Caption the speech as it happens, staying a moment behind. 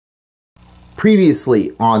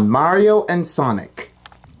Previously on Mario and Sonic.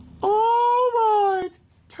 Alright,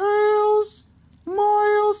 Tails,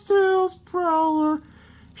 Miles, Tails, Prowler.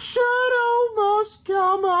 Shadow must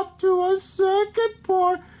come up to a second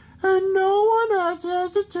part, and no one has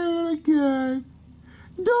hesitated again.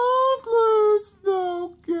 Don't lose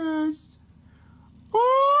focus.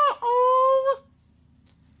 Uh-oh!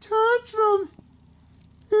 Tantrum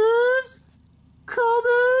is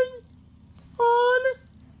coming on.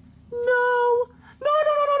 No,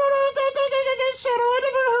 Shadow, I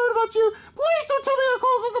never heard about you. Please don't tell me the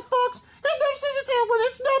calls as a fox. And next thing is when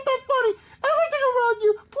it's not that funny. Everything around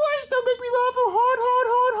you. Please don't make me laugh hard.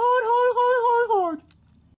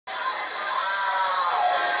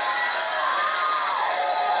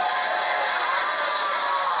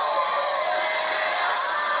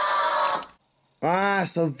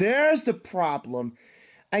 So there's the problem.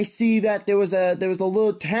 I see that there was a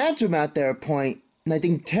little tantrum at their point, and I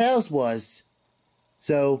think Tails was.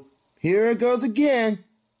 So here it goes again.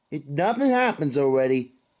 Nothing happens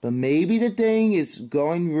already, but maybe the thing is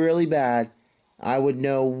going really bad. I would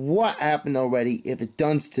know what happened already if it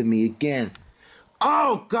does to me again.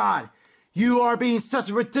 Oh, God! You are being such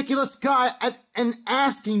a ridiculous guy and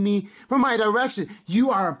asking me for my direction. You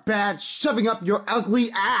are bad shoving up your ugly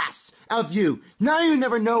ass of you. Now you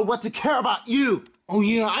never know what to care about you. Oh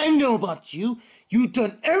yeah, I know about you. You've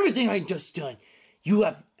done everything I just done. You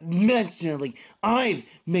have mentioned, I've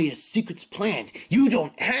made a secret plan. You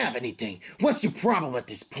don't have anything. What's your problem at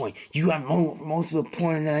this point? You have most of a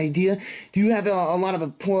point and an idea? Do you have a lot of a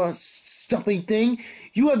poor stuffy thing?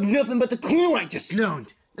 You have nothing but the clue I just known.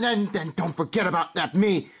 Then don't forget about that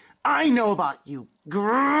me. I know about you.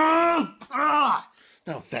 Now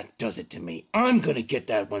if that does it to me, I'm gonna get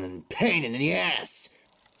that one in pain in the ass.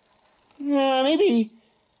 Maybe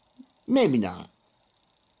not.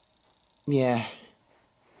 Yeah.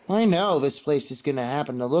 I know this place is gonna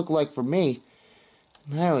happen to look like for me.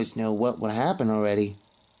 I always know what would happen already.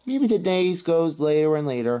 Maybe the days goes later and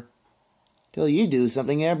later. Till you do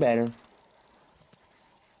something there better.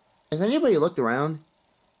 Has anybody looked around?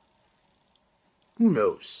 Who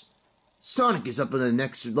knows? Sonic is up in the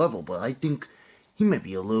next level, but I think he might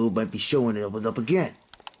be showing it up again.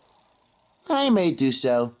 I may do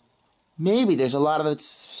so. Maybe there's a lot of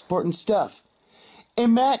important stuff.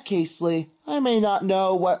 In that case, Lee, I may not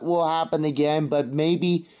know what will happen again, but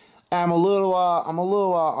maybe I'm a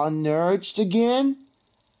little unurged again.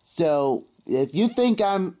 So if you think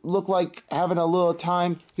look like having a little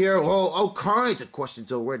time here, well, all kinds of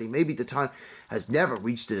questions already. Maybe the time has never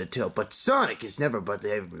reached to the tilt, but Sonic is never but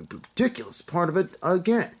the ridiculous part of it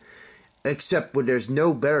again. Except when there's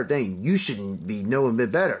no better thing, you shouldn't be knowing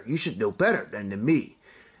it better. You should know better than me.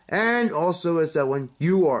 And also is that when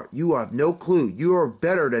you have no clue. You are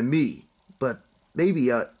better than me. But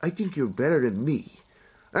maybe I think you're better than me.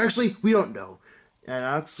 Actually, we don't know. And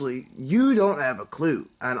actually, you don't have a clue.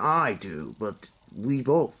 And I do. But we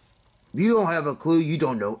both. You don't have a clue. You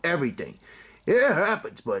don't know everything. It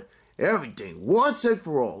happens, but everything, once and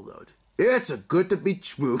for all, though. It's a good to be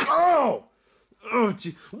true. Oh! Oh,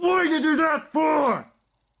 gee. What did you do that for?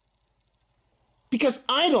 Because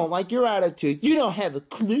I don't like your attitude. You don't have a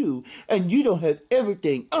clue, and you don't have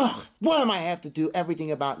everything. Ugh, why am I have to do everything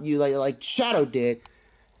about you like Shadow did?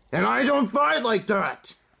 And I don't fight like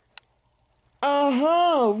that.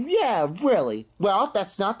 Uh-huh, yeah, really. Well,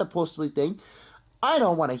 that's not the possible thing. I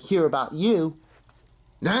don't want to hear about you.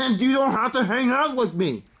 Then you don't have to hang out with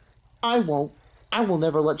me. I won't. I will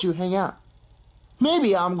never let you hang out.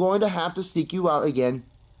 Maybe I'm going to have to sneak you out again.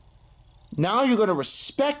 Now you're going to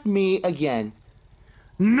respect me again.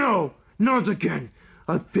 No, not again.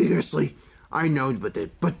 Obviously, I know,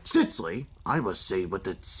 but sincerely, I must say what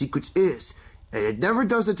the secret is. And it never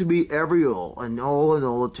does it to me every all, and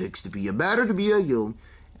all it takes to be a matter to be a human,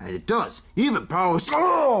 and it does. Even powers.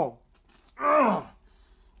 Oh! Oh!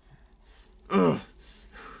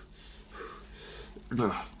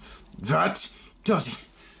 That does it.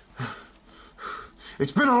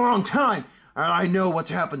 It's been a long time, and I know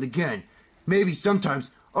what's happened again. Maybe sometimes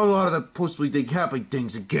a lot of the possibly happen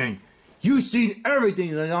things again. You've seen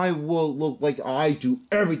everything, and I will look like I do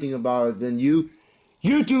everything about it than you.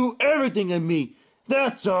 You do everything than me.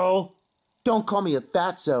 That's all. Don't call me a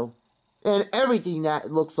fatso. And everything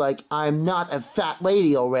that looks like I'm not a fat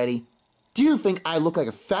lady already. Do you think I look like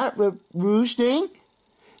a fat rouge thing?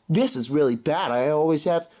 This is really bad. I always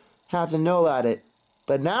have to know about it.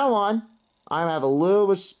 But now on, I'm a little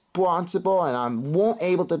responsible and I won't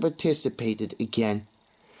able to participate it again.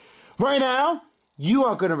 Right now, you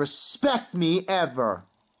are going to respect me ever.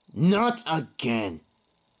 Not again.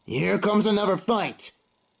 Here comes another fight.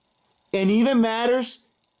 And even matters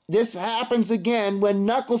this happens again when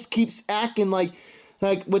Knuckles keeps acting like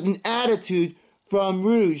with an attitude from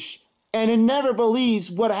Rouge, and it never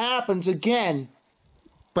believes what happens again.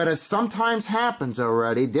 But as sometimes happens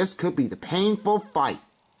already, this could be the painful fight.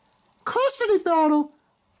 Custody battle?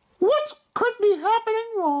 What could be happening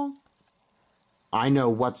wrong? I know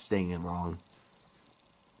what's staying wrong.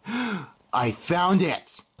 I found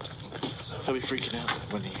it! He'll be freaking out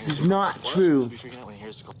when he hears This is not true. He'll be freaking out when he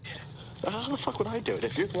hears the how the fuck would I do it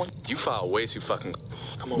if you're the one? You file way too fucking.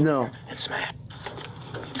 Come over No. here and smash.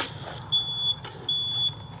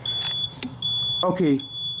 Okay.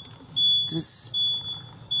 This...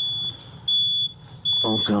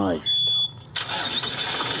 Oh god.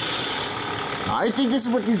 I think this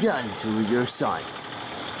is what you've done to your son.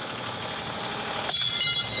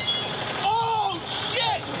 Oh,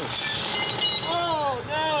 shit! Oh,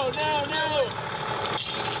 no.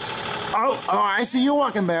 Oh, I see you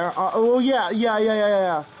walking, Bear. Oh, yeah. Yeah,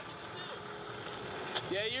 you're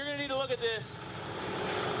gonna need to look at this.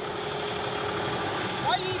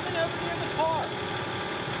 Why are you even over near the car?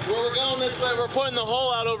 Where we're going this way, we're putting the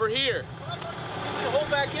hole out over here. The hole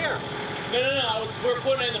back here. No. We're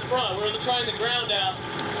putting it in the front. We're trying the ground out.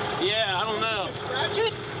 Yeah, I don't know. Scratch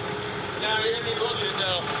it? No, you're gonna need to look at it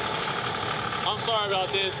though. I'm sorry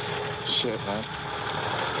about this. Shit, man.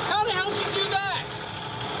 How the hell did you do that?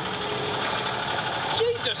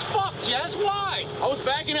 Jesus fuck, Jess, why? I was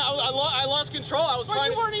backing out. I lost control. I was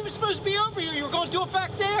trying. You weren't even supposed to be over here. You were going to do it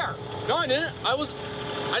back there. No, I didn't. I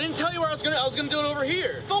didn't tell you where I was gonna do it over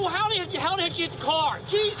here. Oh, how did you hit the car?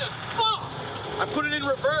 Jesus fuck! I put it in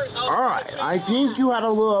reverse. Alright, I think you had a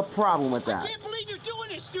little problem with I that. can't believe you're doing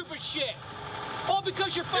this stupid shit. All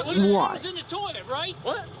because your fucking Why? was in the toilet, right?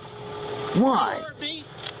 What? Why? You heard me.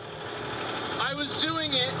 I was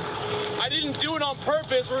doing it. I didn't do it on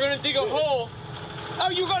purpose. We're gonna dig a hole. Oh,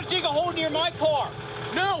 you're gonna dig a hole near my car?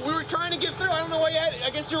 No, we were trying to get through. I don't know why you had it. I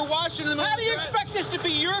guess you were washing in the middle. How do you expect this to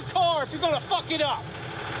be your car if you're gonna fuck it up?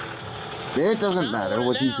 It doesn't matter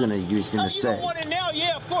what he's gonna You say. don't want it now?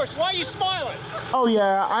 Yeah, of course. Why are you smiling? Oh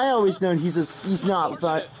yeah, I always known he's not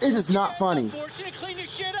fun. It's just not funny. Unfortunate, clean this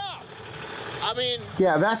shit up. I mean,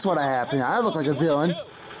 Yeah, that's what happened. I look like a villain.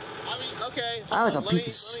 I mean, okay. I like a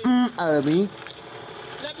piece of out of me.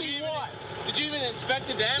 That means what? Did you even inspect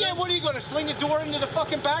the damage? Yeah, what are you gonna swing the door into the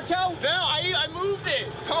fucking backhoe? No, I moved it.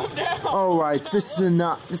 Calm down. Alright, this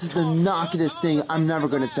is the knockingest thing I'm never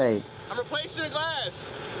gonna say. I'm replacing the glass.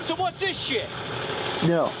 So what's this shit?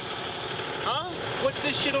 No. Huh? What's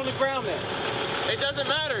this shit on the ground then? It doesn't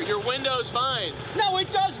matter. Your window's fine. No,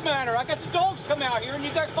 it does matter. I got the dogs come out here and you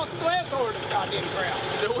got fucking glass over the goddamn ground.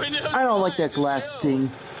 The window's I don't like fine. that glass Just chill.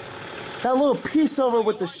 thing. That little piece over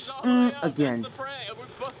with the again. That's the prank. We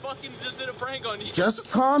fucking just did a prank on you. Just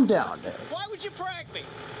calm down there. Why would you prank me?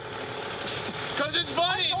 Because it's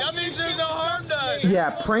funny. That means there's no harm done. Yeah,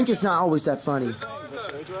 prank is not always that funny.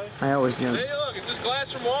 I always knew. Hey, look, it's just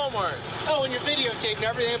glass from Walmart. Oh, and you're videotaping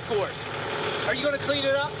everything, of course. Are you going to clean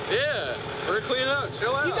it up? Yeah, we're going to clean it up.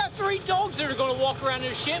 Chill out. You got 3 dogs that are going to walk around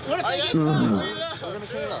this shit. What if they get clean it up? We're going to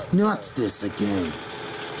clean it up. Not this again.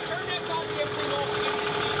 Turn that goddamn thing off.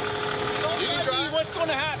 Don't You can tell me drive. what's going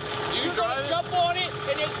to happen. You're going to jump on it,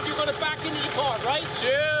 and then you're going to back into the car, right?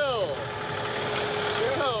 Chill.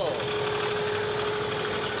 Chill.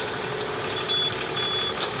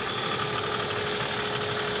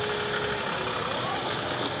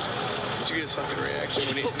 Did you get his fucking reaction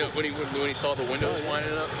when he saw the windows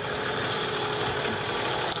winding up?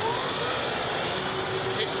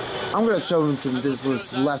 I'm gonna show him this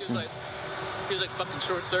lesson. He was like fucking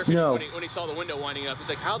short circuit No. when he saw the window winding up. He's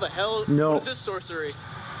like, how the hell? No. What is this sorcery?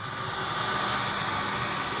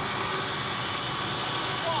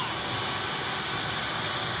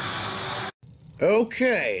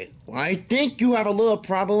 Okay, well, I think you have a little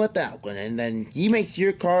problem with that one, and then he makes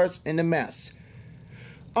your cars in a mess.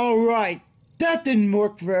 Alright, that didn't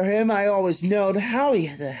work for him. I always knowed how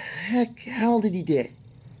the hell did he do it?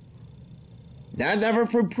 That never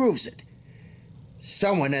proves it.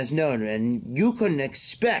 Someone has known, and you couldn't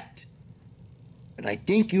expect. But I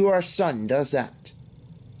think your son does that.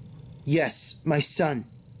 Yes, my son.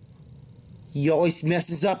 He always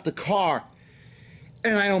messes up the car,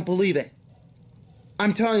 and I don't believe it.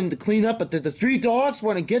 I'm telling him to clean up, but the 3 dogs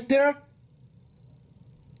want to get there,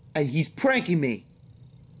 and he's pranking me.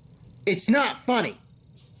 It's not funny.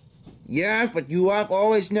 Yes, but you have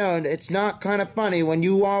always known it's not kind of funny when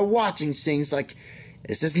you are watching things like,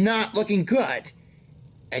 this is not looking good,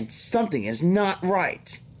 and something is not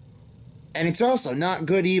right. And it's also not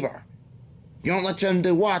good either. You don't let them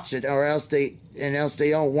to watch it, or else they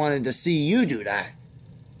don't want to see you do that.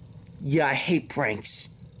 Yeah, I hate pranks.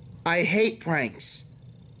 I hate pranks.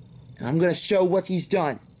 and I'm gonna show what he's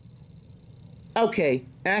done. Okay,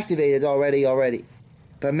 activated already.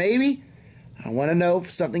 But maybe I want to know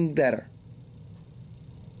something better.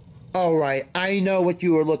 Alright, I know what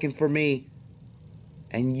you were looking for me.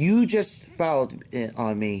 And you just followed it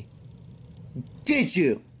on me. Did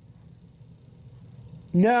you?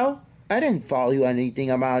 No, I didn't follow you on anything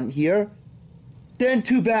about here. Then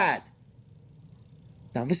too bad.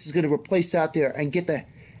 Now this is gonna replace out there and get the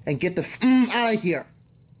out of here.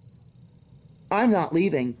 I'm not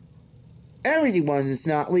leaving. Everyone is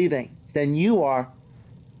not leaving. Then you are.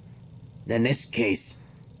 In this case,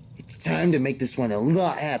 it's time to make this one a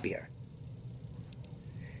lot happier.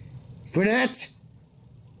 For that,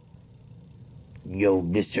 yo,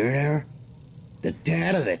 Mr. There, the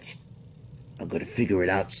dad of it, I'm gonna figure it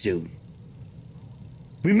out soon.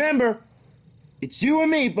 Remember, it's you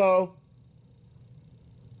and me, Bo.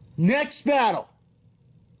 Next battle.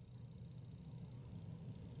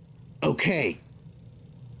 Okay.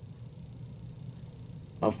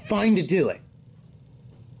 I'll find to do it.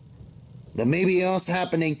 There may be else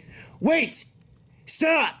happening. Wait!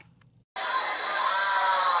 Stop!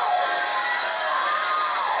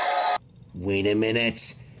 Wait a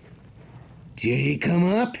minute. Did he come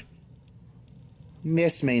up?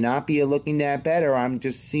 This may not be looking that better. I'm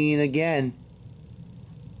just seeing again.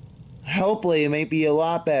 Hopefully it may be a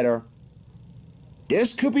lot better.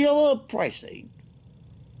 This could be a little pricey,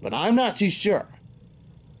 but I'm not too sure.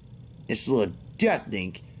 It's a little death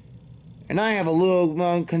link, and I have a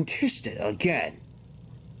little contested again.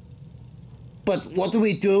 But what do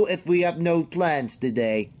we do if we have no plans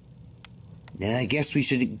today? Then I guess we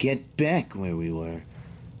should get back where we were.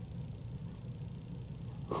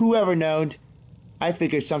 Whoever knowed? I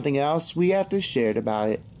figured something else we have to share about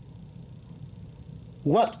it.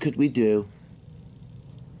 What could we do?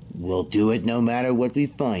 We'll do it no matter what we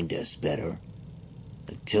find us better.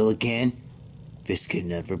 Until again, this could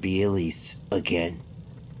never be released again.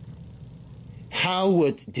 How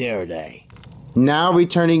would dare they? Now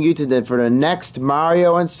returning you for the next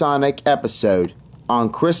Mario and Sonic episode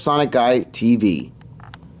on Chris Sonic Guy TV.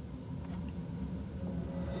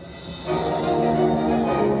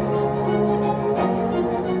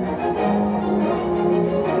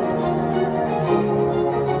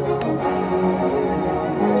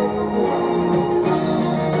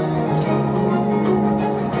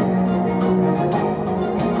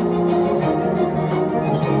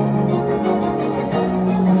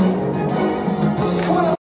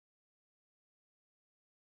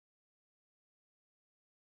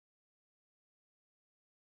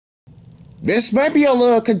 This might be a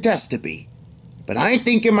little contested, but I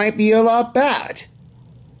think it might be a lot bad.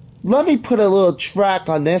 Let me put a little track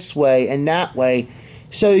on this way and that way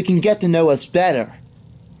so you can get to know us better.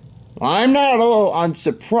 I'm not at all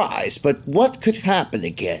unsurprised, but what could happen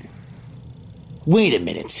again? Wait a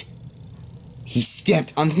minute. He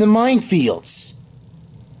stepped onto the minefields.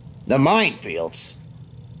 The minefields?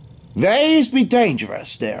 They used to be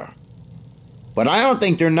dangerous there. But I don't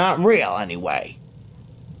think they're not real anyway.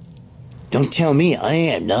 Don't tell me I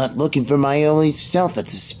am not looking for my only self at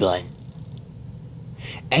this spot.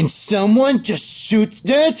 And someone just shoots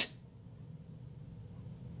it?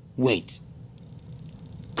 Wait.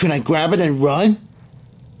 Can I grab it and run?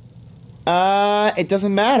 It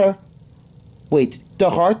doesn't matter. Wait,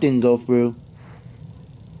 the heart didn't go through.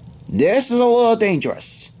 This is a little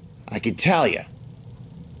dangerous, I can tell you.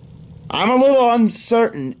 I'm a little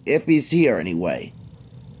uncertain if he's here anyway.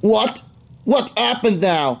 What? What happened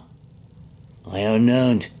now? I don't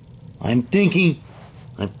know. I'm thinking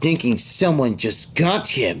someone just got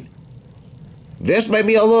him. This might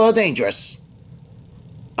be a little dangerous.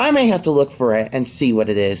 I may have to look for it and see what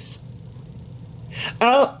it is.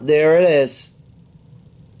 Oh, there it is.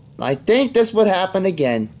 I think this would happen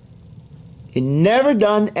again. He never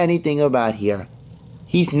done anything about here.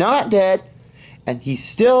 He's not dead, and he's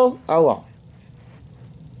still alive.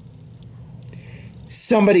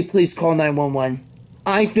 Somebody please call 911.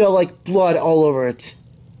 I feel like blood all over it.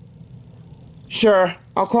 Sure,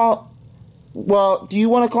 I'll call. Well, do you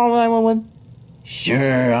want to call 911?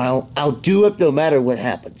 Sure, I'll do it no matter what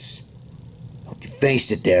happens. Hope you face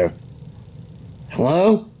it there.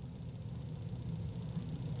 Hello?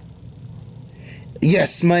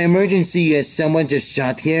 Yes, my emergency is someone just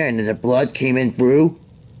shot here and the blood came in through.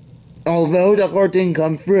 Although the heart didn't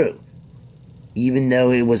come through. Even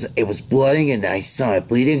though it was blooding and I saw it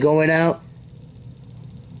bleeding going out.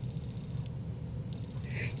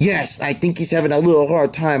 Yes, I think he's having a little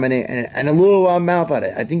hard time and a little mouth on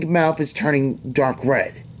it. I think mouth is turning dark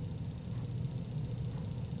red.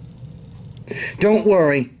 Don't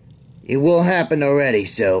worry. It will happen already,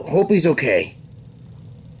 so hope he's okay.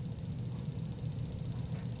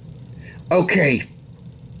 Okay,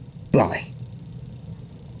 bye.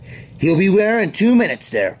 He'll be there in 2 minutes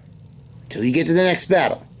there, till you get to the next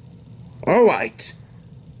battle. Alright.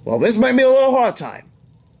 Well, this might be a little hard time.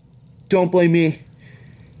 Don't blame me.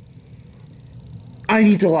 I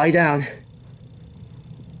need to lie down.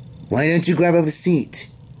 Why don't you grab a seat,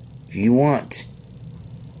 if you want?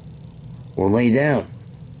 Or lay down.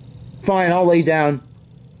 Fine, I'll lay down.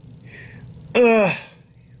 Ugh.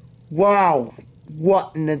 Wow.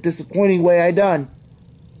 What in a disappointing way I done.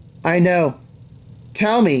 I know.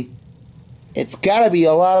 Tell me. It's gotta be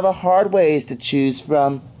a lot of hard ways to choose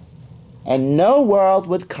from. And no world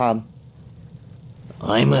would come.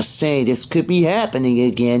 I must say, this could be happening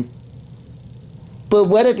again. But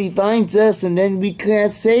what if he finds us and then we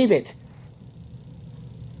can't save it?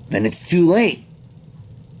 Then it's too late.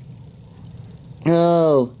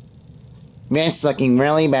 Oh. That's looking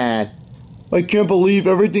really bad. I can't believe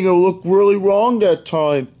everything will look really wrong that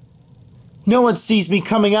time. No one sees me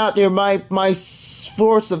coming out there my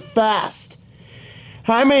force of fast.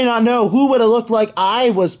 I may not know who would have looked like I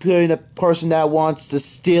was putting a person that wants to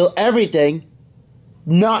steal everything.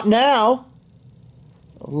 Not now.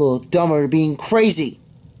 A little dumber being crazy.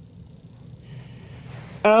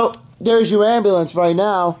 Oh, there's your ambulance right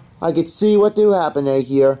now. I could see what do happen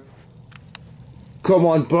here. Come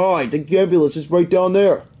on by, the ambulance is right down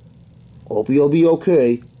there. Hope you'll be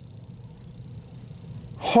okay.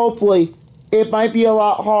 Hopefully. It might be a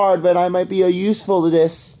lot hard, but I might be useful to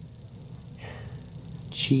this.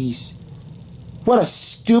 Jeez. What a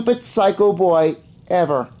stupid psycho boy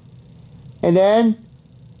ever. And then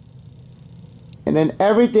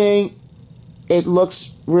everything, it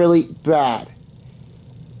looks really bad.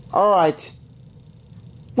 Alright.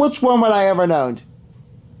 Which one would I ever known?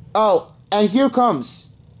 Oh, and here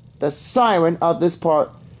comes the siren of this part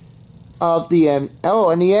of the and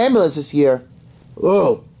the ambulance is here.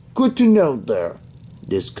 Oh, good to know there.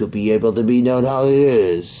 This could be able to be known how it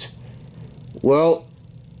is. Well,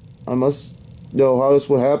 I must know how this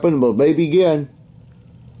would happen, but maybe again.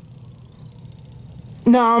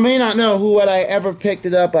 No, I may not know who would I ever picked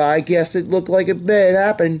it up, but I guess it looked like it may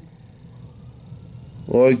happen.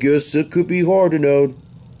 Well, I guess it could be hard to know.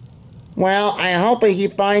 Well, I hope he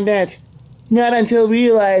find it. Not until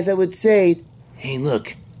realize I would say, Hey,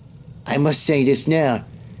 look. I must say this now.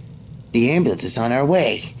 The ambulance is on our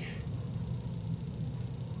way.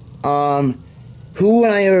 who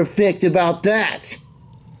would I ever picked about that?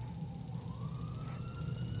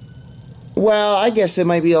 Well, I guess it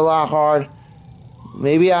might be a lot hard.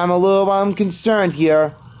 Maybe I'm a little unconcerned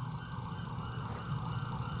here.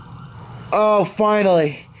 Oh,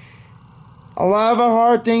 finally. A lot of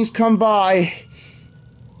hard things come by.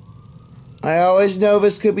 I always know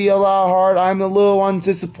this could be a lot hard. I'm a little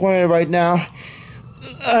disappointed right now.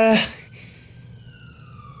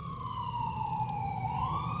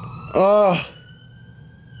 Oh.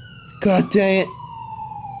 God dang it.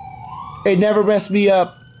 It never messed me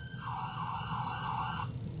up.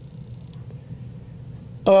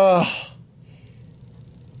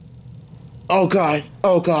 Oh God.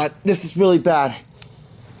 Oh God. This is really bad.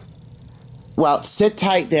 Well, sit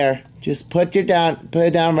tight there. Just put it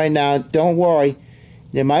down right now. Don't worry.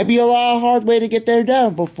 There might be a lot of hard way to get there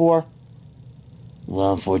down before.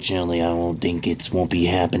 Well, unfortunately, I don't think it won't be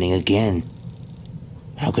happening again.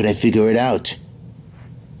 How could I figure it out?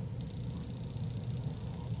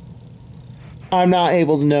 I'm not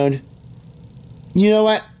able to know. You know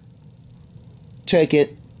what? Take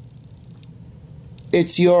it.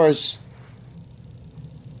 It's yours.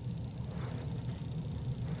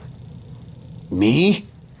 Me?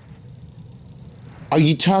 Are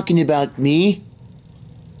you talking about me?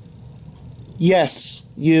 Yes,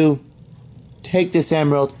 you. Take this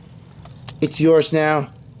emerald. It's yours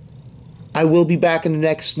now. I will be back in the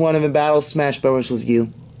next one of the Battle Smash Brothers with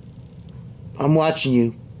you. I'm watching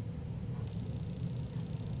you.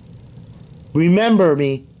 Remember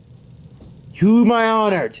me. Who am I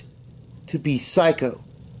honored to be Psycho?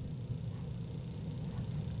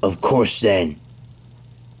 Of course, then.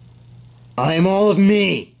 I am all of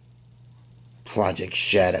me, Project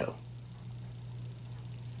Shadow.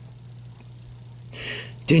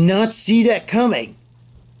 Did not see that coming.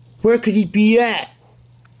 Where could he be at?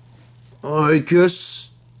 I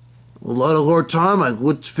guess a lot of hard time I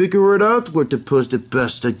would figure it out where to put it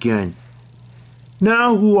best again.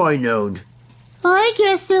 Now who I knowed. I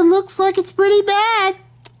guess it looks like it's pretty bad.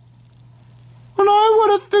 And I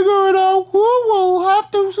would have figured out who will have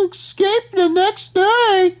to escape the next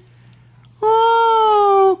day.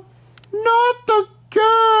 Oh, not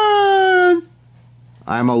again.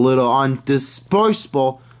 I'm a little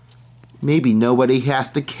undisposable. Maybe nobody has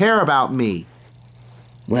to care about me.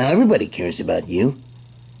 Well, everybody cares about you.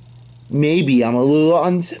 Maybe I'm a little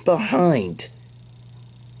behind.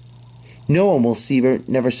 No one will see her,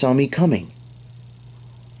 never saw me coming.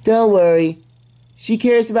 Don't worry. She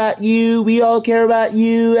cares about you, we all care about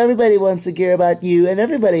you, everybody wants to care about you, and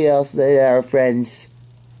everybody else that are our friends.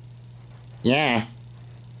 Yeah,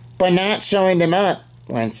 but not showing them up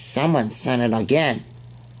when someone's sent it again.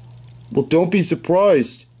 Well, don't be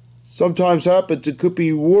surprised. Sometimes happens it could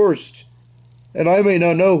be worst. And I may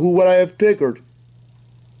not know what I have pickered.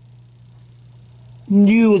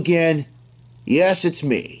 You again? Yes, it's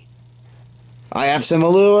me. I have some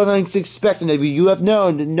little things expected of you. You have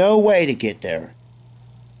no way to get there.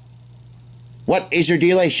 What is your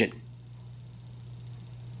delation?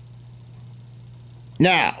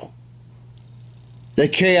 Now, the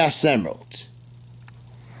Chaos Emerald.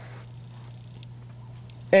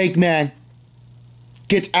 Eggman,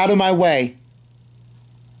 get out of my way.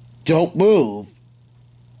 Don't move.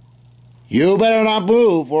 You better not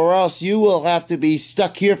move, or else you will have to be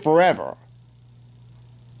stuck here forever.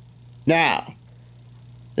 Now,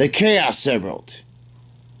 the Chaos Emerald.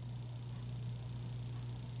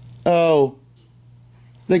 Oh,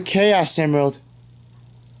 the Chaos Emerald.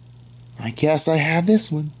 I guess I have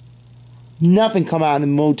this one. Nothing come out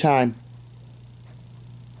in no time.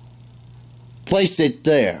 Place it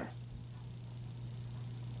there.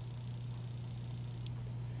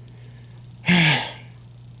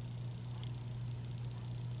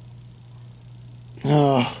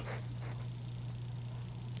 Oh.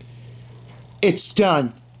 It's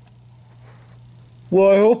done.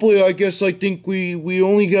 Well, hopefully, I think we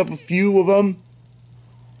only have a few of them.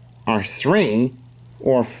 Or 3,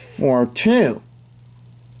 or 2.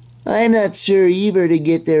 I'm not sure either to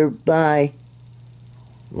get there by.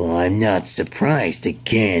 Well, I'm not surprised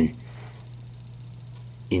again.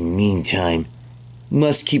 In meantime,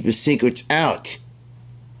 must keep the secrets out.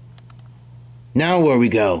 Now where we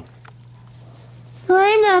go?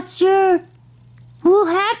 I'm not sure. We'll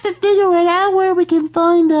have to figure it out where we can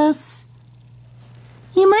find us.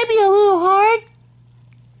 It might be a little hard,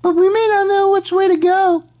 but we may not know which way to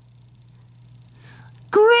go.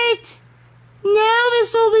 Great! Now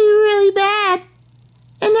this will be really bad,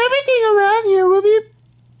 and everything around here will be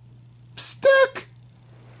stuck.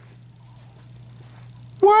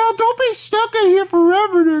 Well, don't be stuck in here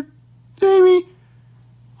forever, Amy.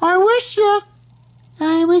 I wish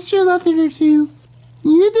you luck in her too.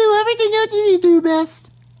 You do everything that you do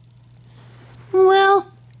best.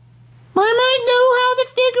 Well, I might know how to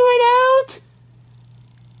figure it out.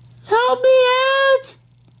 Help me out.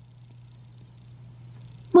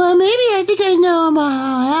 Well, maybe I think I know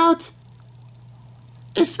how out.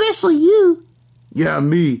 Especially you. Yeah,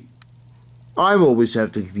 me. I always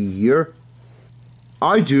have to be here.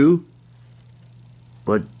 I do.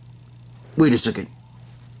 But, wait a second.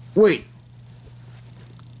 Wait.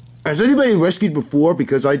 Has anybody rescued before?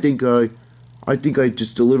 Because I think I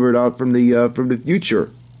just delivered out from the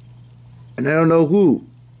future. And I don't know who.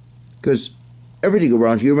 Because everything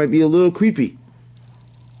around here might be a little creepy.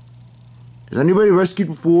 Has anybody rescued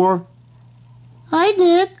before? I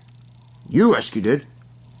did. You rescued it.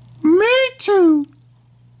 Me too.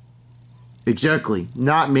 Exactly.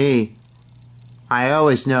 Not me. I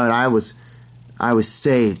always known I was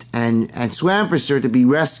saved and swam for sure to be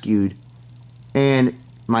rescued, and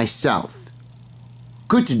myself.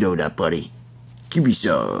 Good to know that, buddy. Give me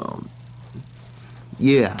some.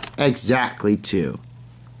 Yeah, exactly too.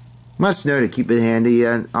 Must know to keep it handy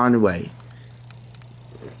on the way.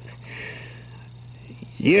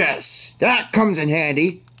 Yes, that comes in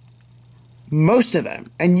handy. Most of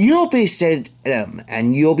them, and you'll be said them,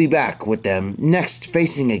 and you'll be back with them next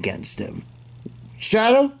facing against them.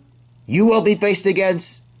 Shadow, you will be faced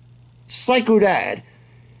against Psycho Dad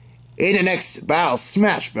in the next Battle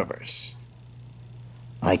Smash Brothers.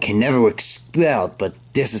 I can never expel, but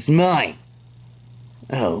this is mine.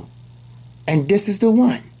 Oh, and this is the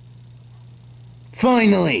one.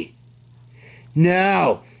 Finally!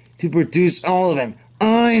 Now, to produce all of them,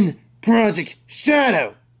 I'm Project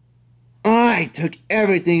Shadow! I took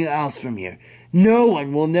everything else from here. No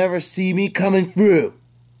one will never see me coming through.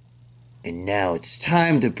 And now it's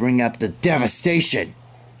time to bring up the devastation.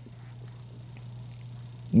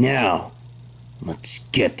 Now, let's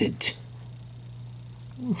get it.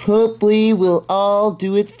 Hopefully we'll all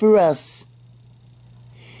do it for us.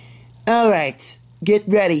 Alright, get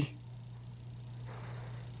ready.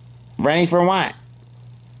 Ready for what?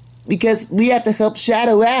 Because we have to help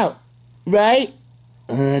Shadow out, right?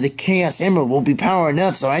 The Chaos Emerald won't be power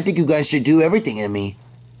enough, so I think you guys should do everything in me.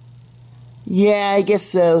 Yeah, I guess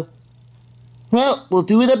so. Well, we'll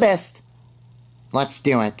do our best. Let's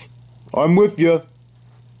do it. I'm with you.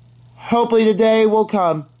 hopefully the day will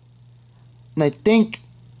come. And I think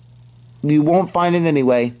we won't find it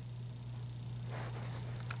anyway.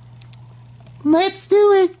 Let's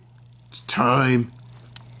do it. It's time.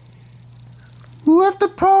 Let the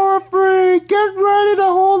power free. Get ready to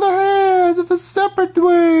hold the hands of a separate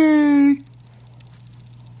way.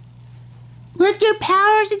 Lift your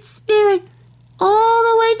powers and spirit all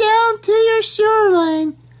the way down to your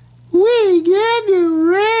shoreline. We give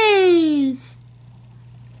you raise.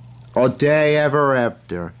 A day ever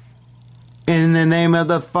after. In the name of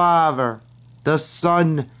the Father, the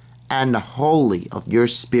Son, and the Holy of your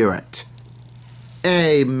Spirit.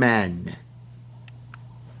 Amen.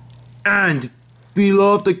 And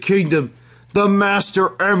beloved the kingdom, the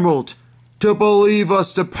Master Emerald, to believe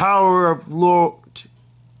us the power of Lord,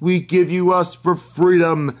 we give you us for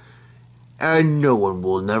freedom, and no one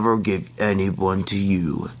will never give anyone to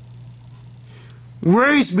you.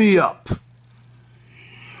 Raise me up.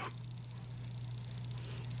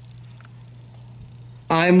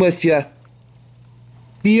 I'm with you.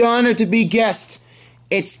 Be honored to be guest.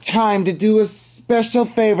 It's time to do a special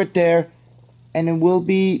favorite there, and it will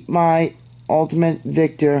be my ultimate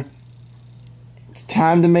victor. It's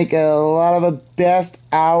time to make a lot of the best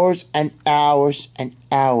hours and hours and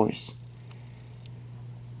hours.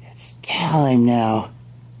 It's time now.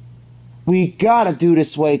 We gotta do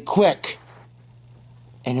this way quick.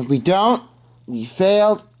 And if we don't, we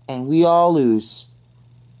failed and we all lose.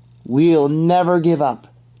 We'll never give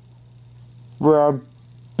up. We're our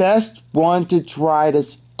best one to try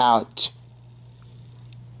this out.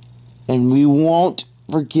 And we won't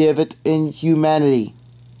forgive it in humanity.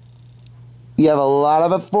 We have a lot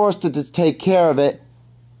of it forced to take care of it,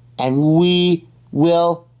 and we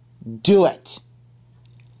will do it.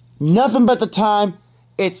 Nothing but the time.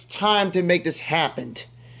 It's time to make this happen.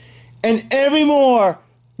 And every more,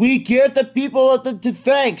 we give the people of the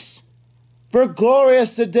thanks for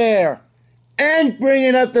glorious to dare and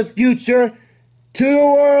bringing up the future to the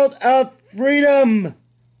world of freedom.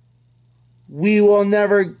 We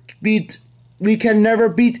can never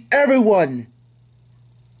beat everyone.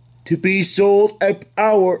 To be sold a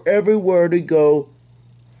power everywhere to go.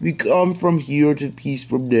 We come from here to peace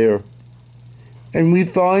from there. And we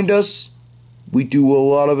find us, we do a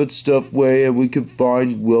lot of it stuff way, and we can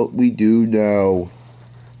find what we do now.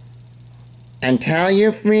 Until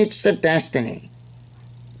you've reached the destiny,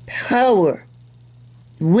 power,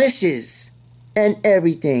 wishes, and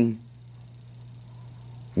everything.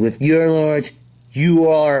 With your Lord, you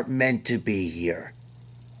are meant to be here.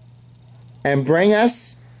 And bring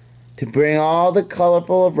us to bring all the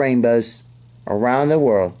colorful of rainbows around the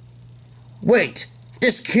world. Wait,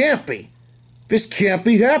 this can't be. This can't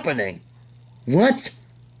be happening. What?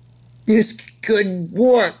 This couldn't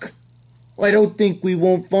work. I don't think we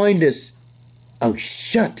won't find us. Oh,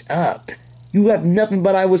 shut up. You have nothing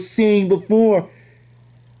but I was seeing before.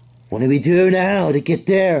 What do we do now to get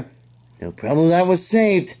there? No problem, that was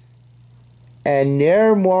saved. And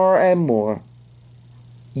there more and more.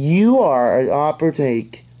 You are an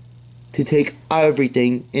opportunity to take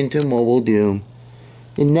everything into Mobile Doom.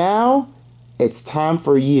 And now, it's time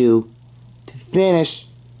for you to finish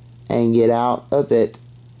and get out of it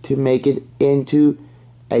to make it into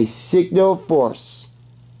a signal force.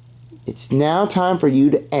 It's now time for you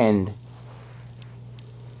to end.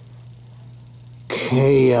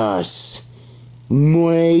 Chaos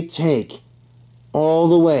may take all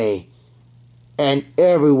the way and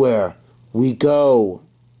everywhere we go.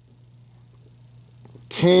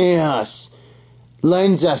 Chaos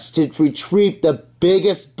lends us to retrieve the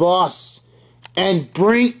biggest boss and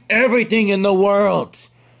bring everything in the world.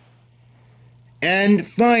 And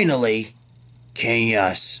finally,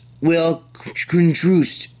 Chaos will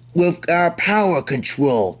contrust with our power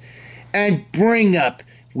control and bring up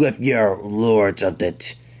with your lords of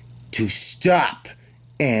it to stop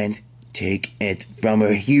and take it from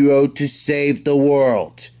a hero to save the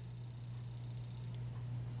world.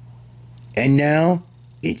 And now,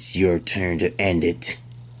 it's your turn to end it.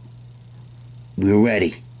 We're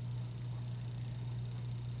ready.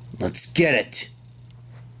 Let's get it.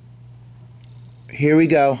 Here we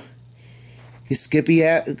go. This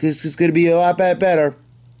is gonna be a lot better.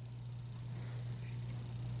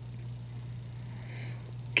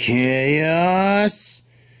 Chaos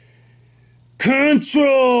Control!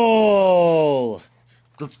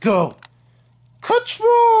 Let's go.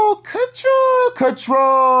 Control!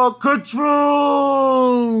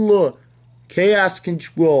 Chaos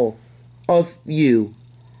control of you.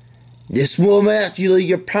 This will match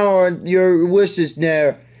your power and your wishes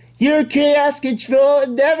now. Your chaos control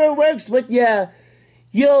never works with ya.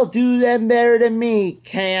 You'll do them better than me,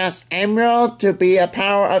 Chaos Emerald, to be a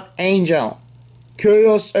power of angel.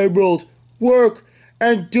 Chaos Emerald, work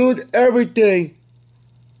and do everything.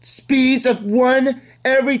 Speeds of one,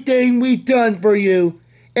 everything we've done for you,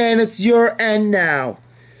 and it's your end now.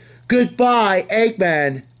 Goodbye,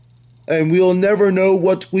 Eggman. And we'll never know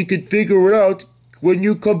what we could figure it out when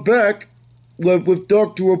you come back with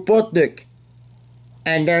Dr. Robotnik.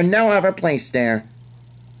 And there'll no other place there.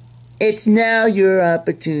 It's now your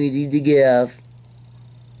opportunity to give.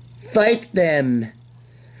 Fight them.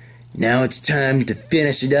 Now it's time to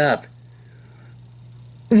finish it up.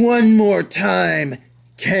 One more time.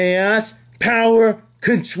 Chaos, power,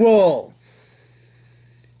 control.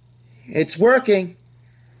 It's working.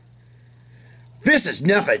 This is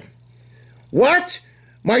nothing. What?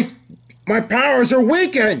 My powers are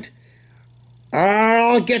weakened.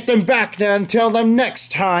 I'll get them back then and tell them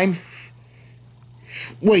next time.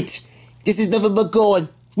 Wait, this is nothing but going.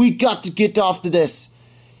 We got to get off to this.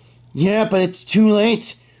 Yeah, but it's too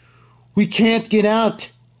late. We can't get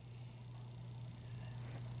out.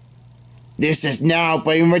 This is now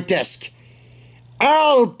being a disc.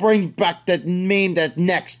 I'll bring back that meme that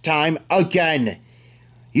next time again.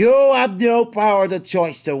 You have no power to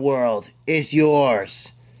choice. The world is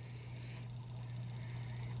yours.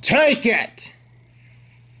 Take it!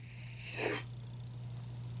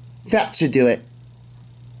 That should do it.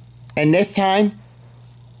 And this time,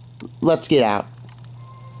 let's get out.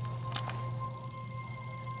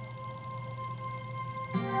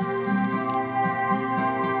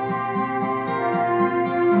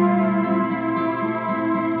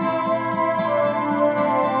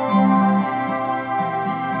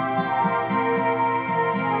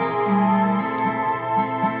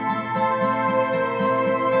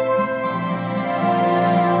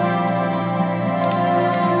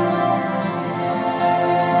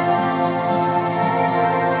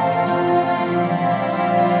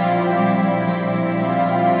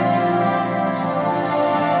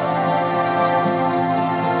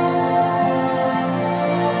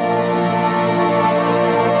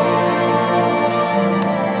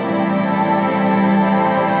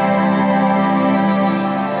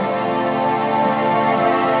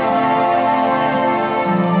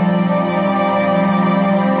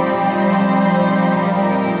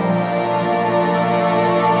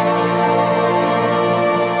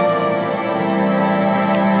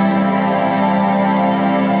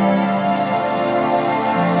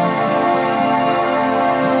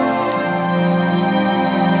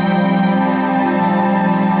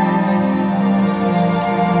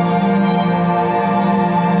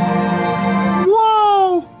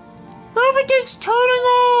 Everything's turning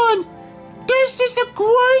on! This is a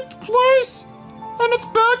great place! And it's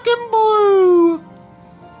back in blue!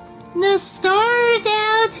 The star's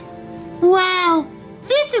out! Wow!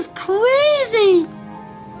 This is crazy!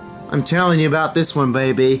 I'm telling you about this one,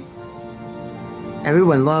 baby.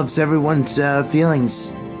 Everyone loves everyone's feelings,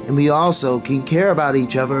 and we also can care about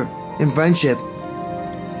each other in friendship.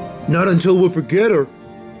 Not until we forget her.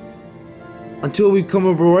 Until we come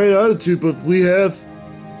up with the right attitude, but we have.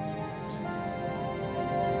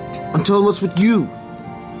 Until it's with you.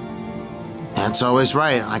 That's always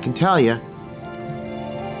right, I can tell you.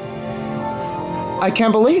 I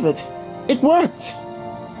can't believe it. It worked.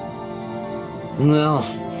 No.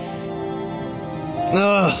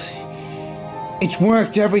 Ugh. It's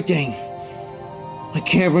worked, everything. I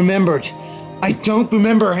can't remember it. I don't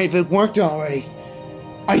remember if it worked already.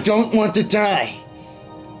 I don't want to die.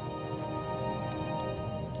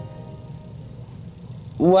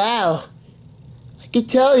 Wow. I can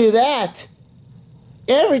tell you that.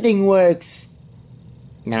 Everything works.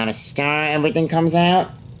 Now the star, everything comes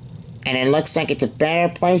out, and it looks like it's a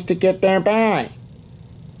better place to get there by.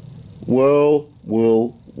 Well.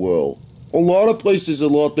 A lot of places are a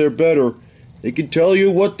lot there better. They can tell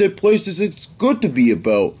you what the places it's good to be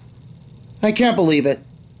about. I can't believe it.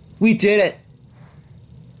 We did it.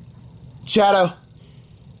 Shadow,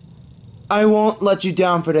 I won't let you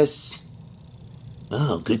down for this.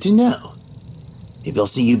 Oh, good to know. Maybe I'll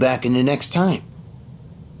see you back in the next time.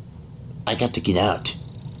 I got to get out.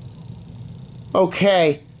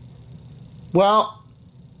 Okay. Well,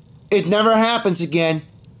 it never happens again.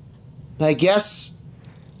 I guess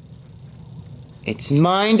it's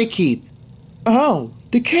mine to keep. Oh,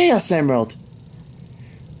 the Chaos Emerald.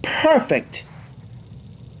 Perfect.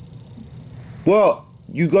 Well,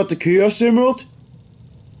 you got the Chaos Emerald?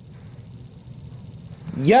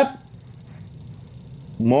 Yep.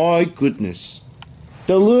 My goodness.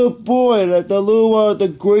 The little boy,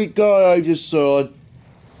 the great guy I just saw.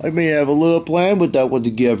 I may have a little plan with that one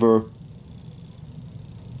together.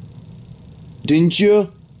 didn't you?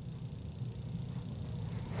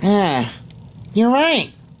 Ah, you're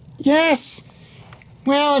right. Yes.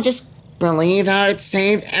 Well, I just believed how it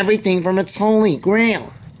saved everything from its holy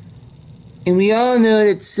grail. And we all know it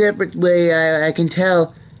its separate way. I can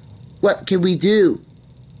tell. What can we do?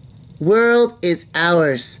 World is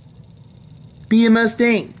ours. Be a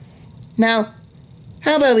Mustang. Now,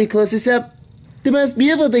 how about we close this up? The most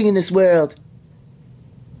beautiful thing in this world.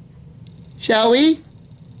 Shall we?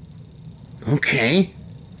 Okay.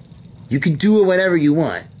 You can do it whenever you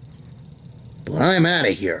want. But I'm out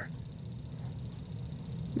of here.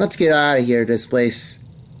 Let's get out of here, this place.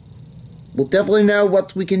 We'll definitely know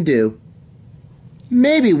what we can do.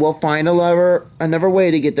 Maybe we'll find another way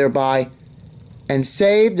to get there by and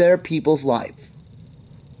save their people's life.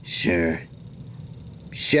 Sure.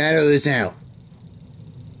 Shadow is out.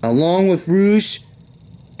 Along with Rouge,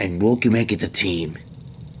 and we'll make it the team.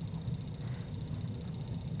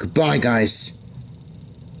 Goodbye, guys.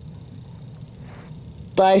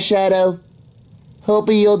 Bye, Shadow.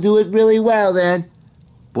 Hoping you'll do it really well then.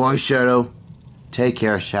 Bye, Shadow. Take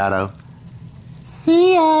care, Shadow.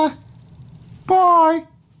 See ya. Bye.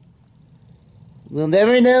 We'll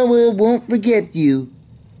never know we won't forget you.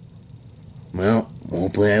 Well,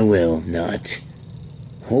 hopefully I will not.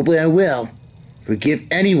 Hopefully I will. Forgive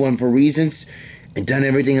anyone for reasons and done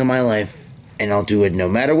everything in my life. And I'll do it no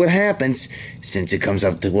matter what happens, since it comes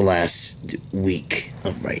up to the last week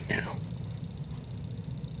of right now.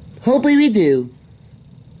 Hopefully we do.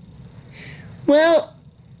 Well,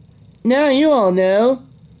 now you all know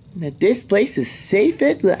that this place is safe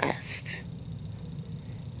at last.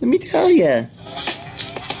 Let me tell you.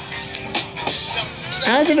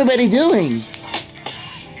 How's everybody doing?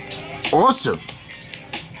 Awesome.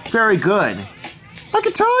 Very good. I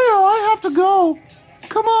can tell you, I have to go.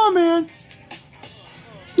 Come on, man.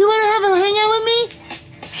 You want to have a hangout with me?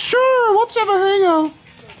 Sure, let's have a hangout.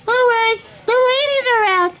 Alright, the ladies are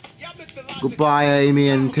out. Goodbye, Amy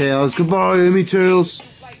and Tails. Goodbye, Amy Tails.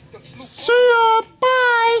 See ya.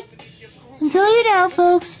 Bye. Until you're down,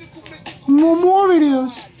 folks. More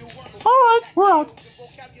videos. Alright, we're out.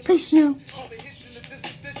 Peace you.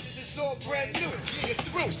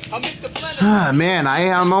 Ah, man,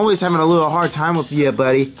 I'm always having a little hard time with you,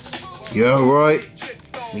 buddy. Yeah, right.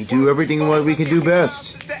 We do everything what we can do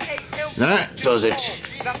best. That does it.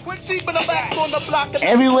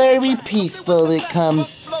 Everywhere we peaceful it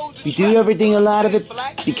comes. We do everything, a lot of it,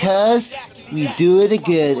 because we do it a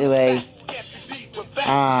good way.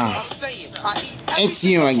 Ah, it's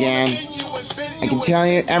you again. I can tell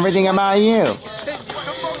you everything about you.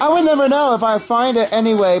 I would never know if I find it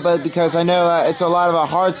anyway, but because I know it's a lot of a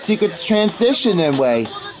hard secrets transition in way.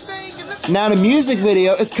 Now the music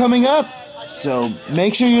video is coming up, so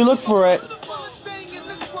make sure you look for it.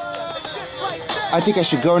 I think I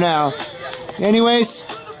should go now. Anyways,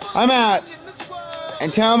 I'm out.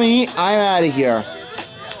 And tell me I'm out of here.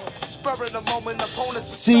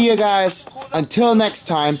 See you guys. Until next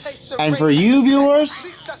time. And for you viewers,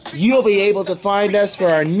 you'll be able to find us for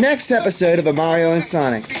our next episode of Mario and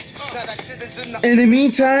Sonic. In the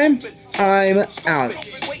meantime, I'm out.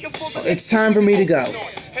 It's time for me to go.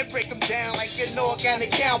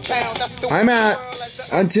 I'm out.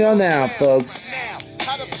 Until now, folks.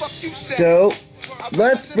 So,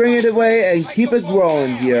 let's bring it away and keep it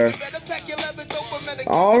rolling here.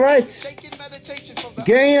 Alright.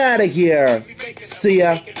 Getting out of here. See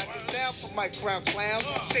ya.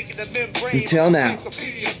 Until now.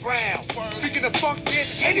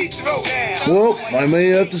 Well, I may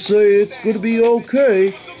have to say it's going to be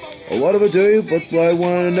okay. A lot of a day, but I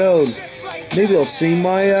want to know. Maybe I'll sing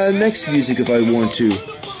my next music if I want to.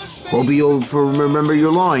 Hope you'll remember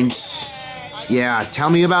your lines. Yeah, tell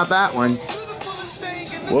me about that one.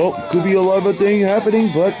 Well, could be a lot of a thing happening,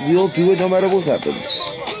 but we'll do it no matter what happens.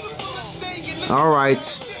 Alright.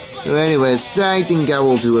 So anyways, I think I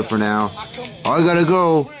will do it for now. I gotta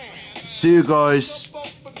go. See you guys.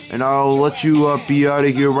 And I'll let you be out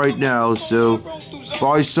of here right now. So,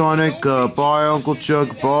 bye Sonic, bye Uncle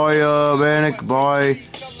Chuck, bye Manic, bye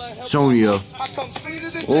Sonia.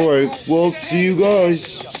 Alright, well, see you guys.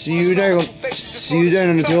 See you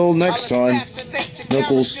then until next time.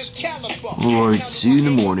 Knuckles. Alright, see you in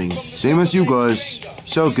the morning. Same as you guys.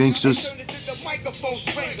 So, gangsters.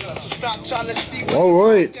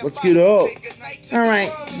 Alright, let's get up.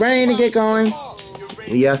 Alright, ready to get going?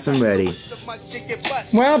 Yes, I'm ready.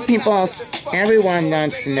 Well, peoples, everyone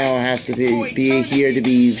wants to know has to be here to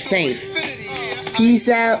be safe. Peace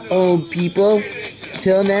out, old people.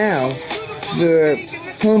 Till now. For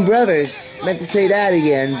home brothers. Meant to say that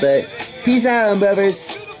again, but peace out, home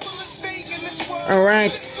brothers.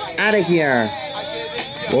 Alright, out of here.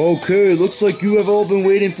 Okay, looks like you have all been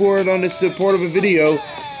waiting for it on this part of a video.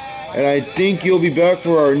 And I think you'll be back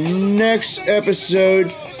for our next episode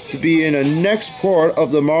to be in the next part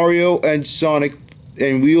of the Mario and Sonic.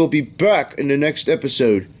 And we will be back in the next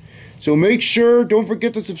episode. So make sure, don't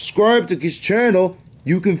forget to subscribe to his channel.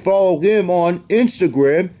 You can follow him on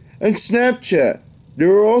Instagram and Snapchat.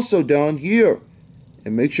 They're also down here.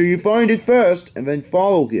 And make sure you find it fast and then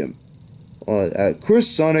follow him at Chris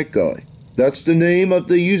Sonic Guy. That's the name of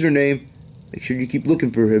the username. Make sure you keep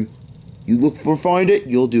looking for him. You look for find it,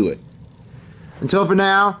 you'll do it. Until for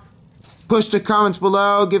now, push the comments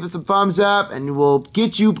below, give us a thumbs up, and we'll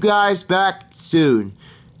get you guys back soon.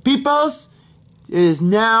 Peoples, it is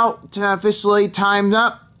now officially timed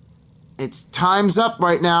up. It's time's up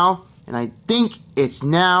right now, and I think it's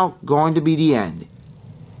now going to be the end.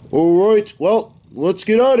 Alright, well, let's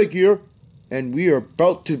get out of here. And we are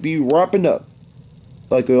about to be wrapping up.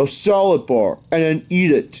 Like a salad bar, and then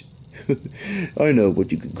eat it. I know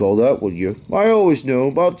what you could call that, wouldn't you? I always know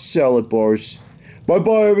about salad bars.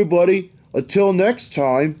 Bye-bye, everybody. Until next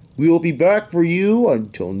time, we'll be back for you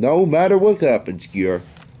until no matter what happens here.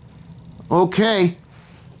 Okay. In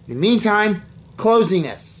the meantime, closing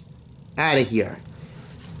us out of here.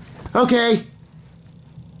 Okay.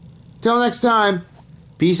 Till next time.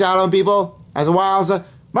 Peace out on people. As a while as a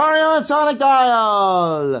Mario and Sonic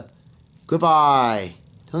Dial. Goodbye.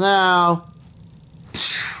 Till now.